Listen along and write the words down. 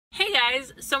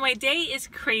guys, so my day is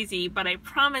crazy, but I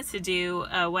promise to do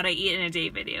what I eat in a day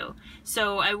video.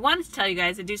 So I wanted to tell you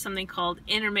guys I do something called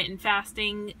intermittent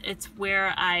fasting. It's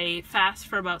where I fast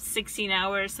for about 16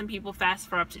 hours. Some people fast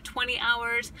for up to 20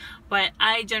 hours, but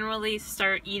I generally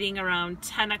start eating around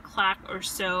 10 o'clock or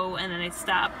so, and then I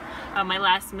stop. My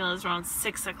last meal is around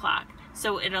 6 o'clock.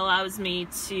 So it allows me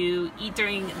to eat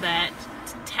during that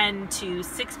 10 to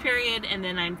 6 period, and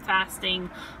then I'm fasting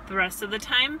the rest of the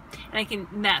time. And I can,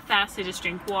 that fast, I just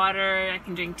drink water, I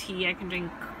can drink tea, I can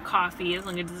drink coffee, as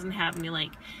long as it doesn't have any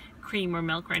like cream or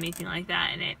milk or anything like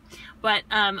that in it. But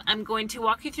I'm going to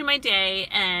walk you through my day,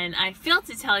 and I failed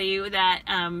to tell you that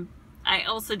I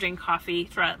also drink coffee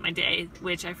throughout my day,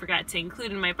 which I forgot to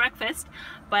include in my breakfast.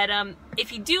 But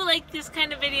if you do like this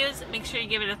kind of videos, make sure you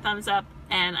give it a thumbs up,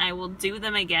 and I will do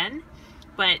them again.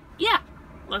 But yeah,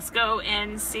 let's go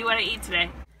and see what I eat today.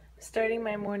 Starting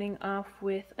my morning off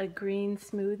with a green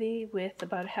smoothie with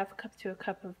about half a cup to a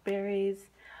cup of berries,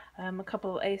 a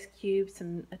couple of ice cubes,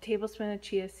 a tablespoon of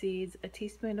chia seeds, a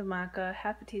teaspoon of maca,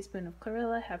 half a teaspoon of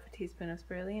chlorella, half a teaspoon of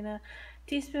spirulina,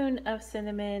 teaspoon of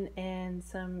cinnamon, and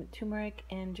some turmeric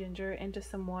and ginger, and just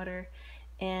some water.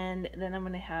 And then I'm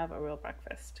going to have a real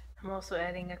breakfast. I'm also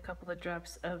adding a couple of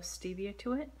drops of stevia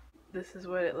to it. This is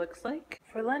what it looks like.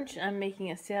 For lunch, I'm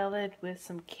making a salad with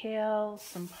some kale,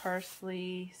 some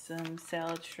parsley, some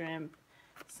salad shrimp,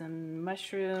 some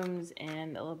mushrooms,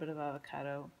 and a little bit of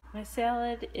avocado. My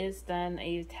salad is done. I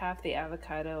used half the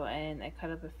avocado, and I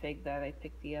cut up a fig that I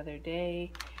picked the other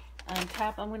day. On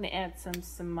top, I'm going to add some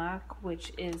sumac,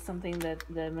 which is something that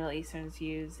the Middle Easterns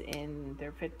use in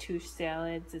their fattoush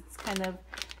salads. It's kind of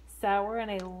sour, and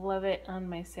I love it on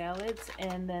my salads.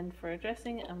 And then for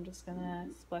dressing, I'm just going to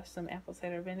splash some apple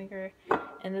cider vinegar,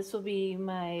 and this will be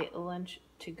my lunch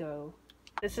to go.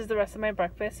 This is the rest of my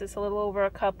breakfast. It's a little over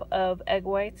a cup of egg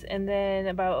whites, and then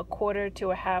about a quarter to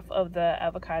a half of the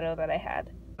avocado that I had.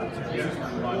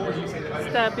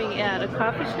 Stopping at a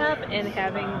coffee shop and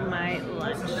having my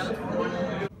lunch.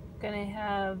 Gonna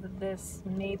have this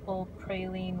maple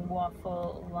praline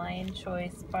waffle Lion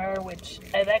Choice bar, which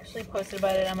I've actually posted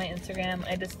about it on my Instagram.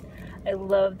 I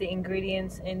love the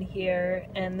ingredients in here,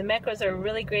 and the macros are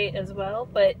really great as well,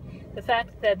 but the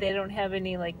fact that they don't have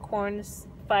any like corn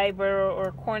fiber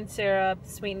or corn syrup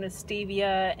sweetened with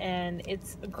stevia, and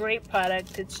it's a great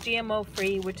product. It's GMO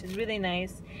free, which is really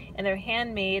nice, and they're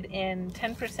handmade, and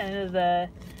 10% of the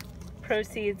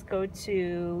proceeds go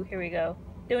to, here we go,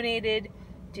 donated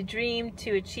to Dream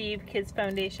to Achieve Kids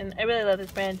Foundation. I really love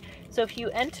this brand. So if you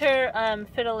enter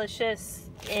Fidelicious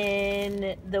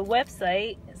in the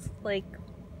website, it's like,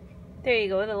 there you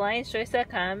go,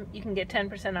 thelionschoice.com, you can get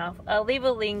 10% off. I'll leave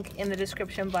a link in the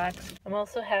description box. I'm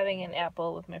also having an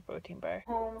apple with my protein bar.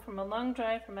 Home from a long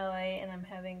drive from LA, and I'm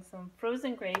having some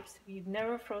frozen grapes. If you've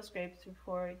never froze grapes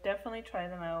before, definitely try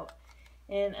them out.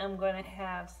 And I'm going to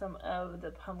have some of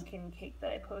the pumpkin cake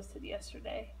that I posted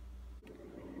yesterday.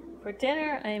 For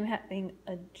dinner, I'm having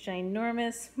a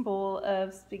ginormous bowl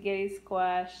of spaghetti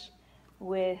squash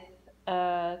with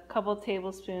a couple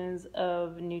tablespoons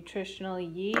of nutritional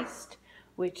yeast,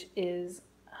 which is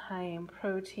high in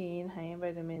protein, high in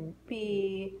vitamin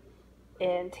B,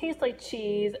 and tastes like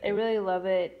cheese. I really love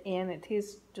it, and it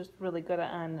tastes just really good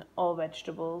on all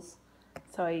vegetables.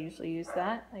 So I usually use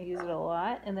that. I use it a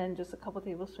lot. And then just a couple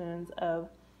tablespoons of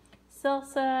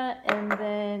salsa, and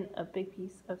then a big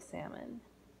piece of salmon.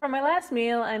 For my last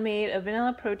meal, I made a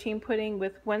vanilla protein pudding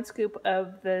with 1 scoop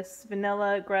of this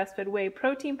vanilla grass-fed whey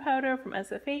protein powder from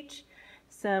SFH,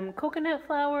 some coconut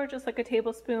flour, just like a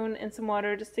tablespoon, and some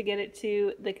water just to get it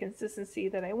to the consistency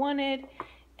that I wanted.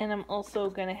 And I'm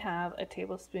also going to have a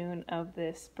tablespoon of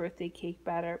this birthday cake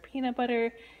batter peanut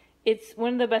butter. It's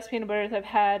one of the best peanut butters I've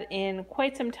had in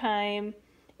quite some time,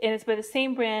 and it's by the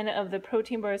same brand of the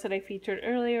protein bars that I featured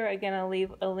earlier. Again, I'll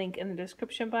leave a link in the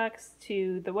description box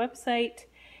to the website.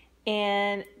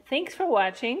 And thanks for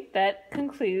watching. That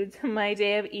concludes my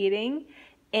day of eating,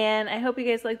 and I hope you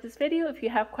guys like this video. If you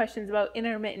have questions about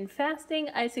intermittent fasting,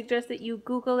 I suggest that you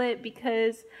Google it,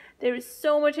 because there is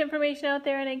so much information out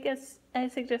there, and I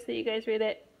suggest that you guys read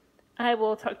it. I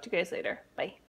will talk to you guys later. Bye.